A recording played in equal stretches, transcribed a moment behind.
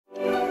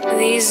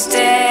these days.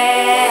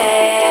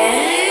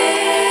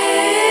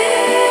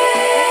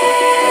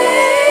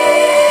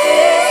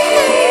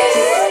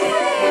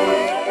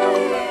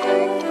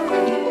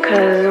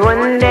 Cause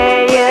one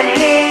day you're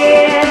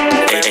here.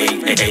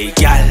 Hey,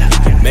 y'all.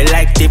 Me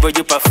like the way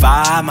you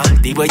perform,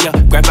 the way you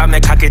grab on me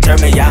cocky,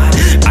 turn me on.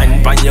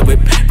 And on your whip,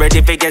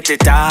 ready to get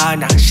it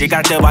on. She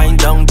got the wine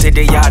down to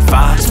the yard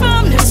fast.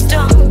 From the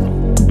start,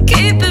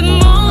 keep it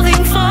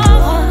moving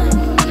forward.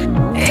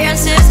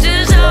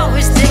 Ancestors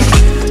always think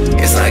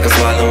it's like a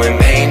swallowing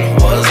pain.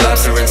 Was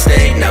lobster and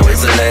steak, now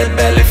it's a lead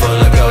belly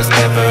full of ghost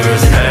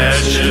peppers and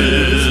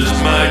ashes,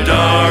 my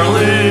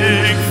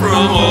darling,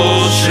 from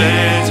old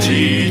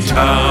shanty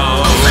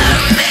town.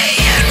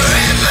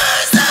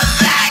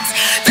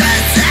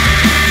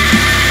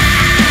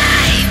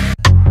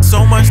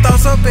 So much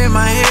thoughts up in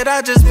my head,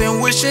 I just been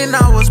wishing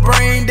I was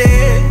brain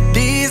dead.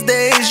 These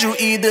days you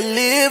either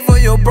live or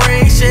your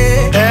brain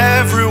shed.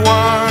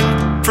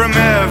 Everyone from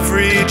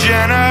every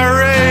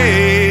generation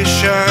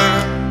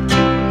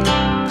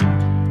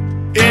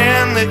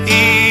in the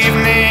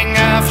evening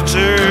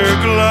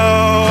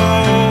afterglow.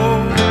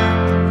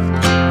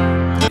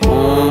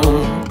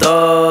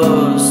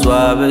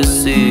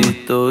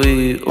 Suavecito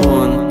y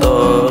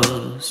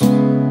juntos.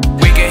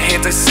 We can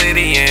hit the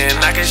city and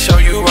I can show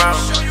you around.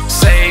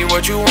 Say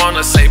what you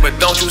wanna say, but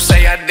don't you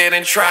say I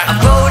didn't try. I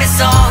wrote a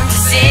song to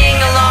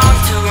sing along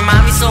to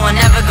remind me so I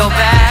never go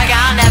back.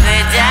 I'll never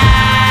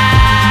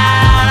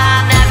doubt,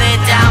 I'll never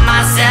doubt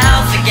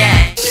myself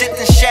again. Shit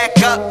and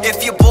shack up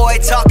if your boy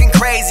talking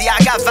crazy. I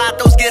got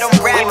vatos, get them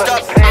wrapped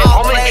up. I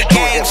don't play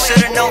games,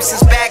 should've known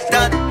since back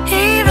then.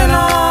 Even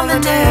on the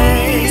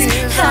days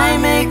I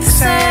make the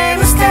same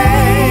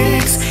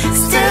mistakes,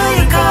 still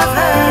you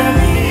cover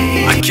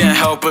me. I can't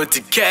help but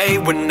decay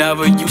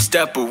whenever you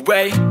step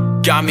away.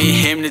 Got me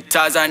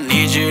hypnotized, I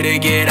need you to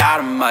get out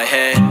of my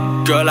head.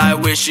 Girl, I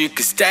wish you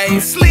could stay.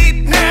 Sleep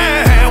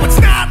now, it's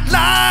not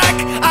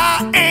like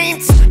I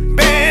ain't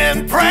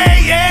been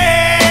praying.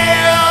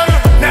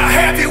 Now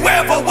have you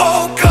ever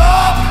woke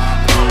up?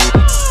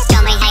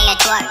 Tell me how you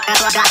twerk,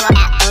 drop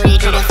that booty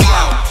to the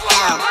floor.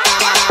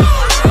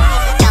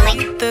 Tell me.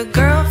 The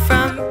girl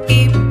from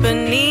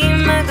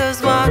Ipanema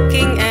goes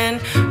walking,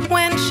 and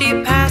when she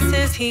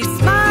passes, he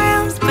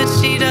smiles, but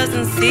she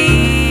doesn't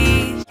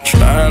see.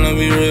 Trying to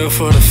be real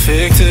for the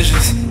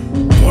fictitious.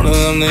 One of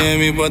them they hear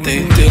me but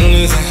they didn't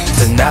listen.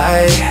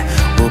 Tonight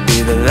will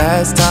be the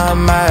last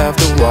time I have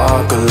to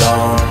walk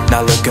alone.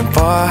 Not looking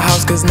for a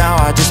house cause now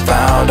I just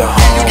found a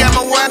home. You got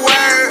my word,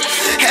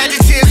 had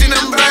your tears in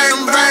them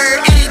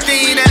bird.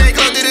 Anything that ain't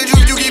close to the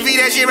truth, you can feed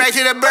that shit right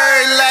to the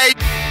bird. Like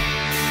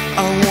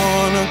I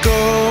wanna go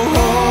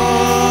home.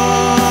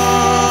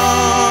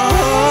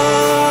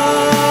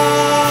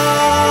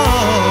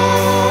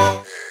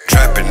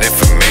 Trapping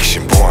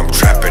information, boy, I'm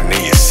trapping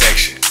in your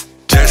section.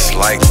 Just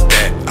like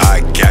that,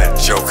 I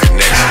got your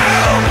connection.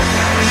 Help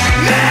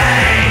me,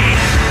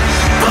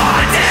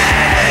 bondage.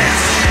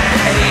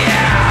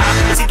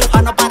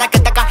 cirujano para que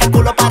te caje el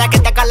culo, para que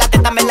te haga la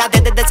teta, me la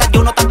dé de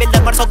desayuno, también de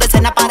almuerzo, de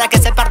cena, para que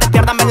se parte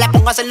pierda, me la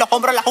pongas en los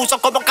hombros, la uso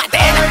como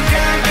cadena.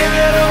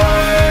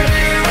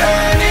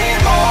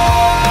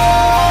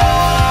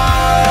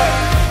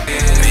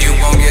 You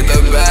won't get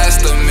the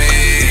best of me.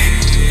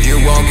 You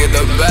won't get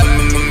the best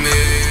of me.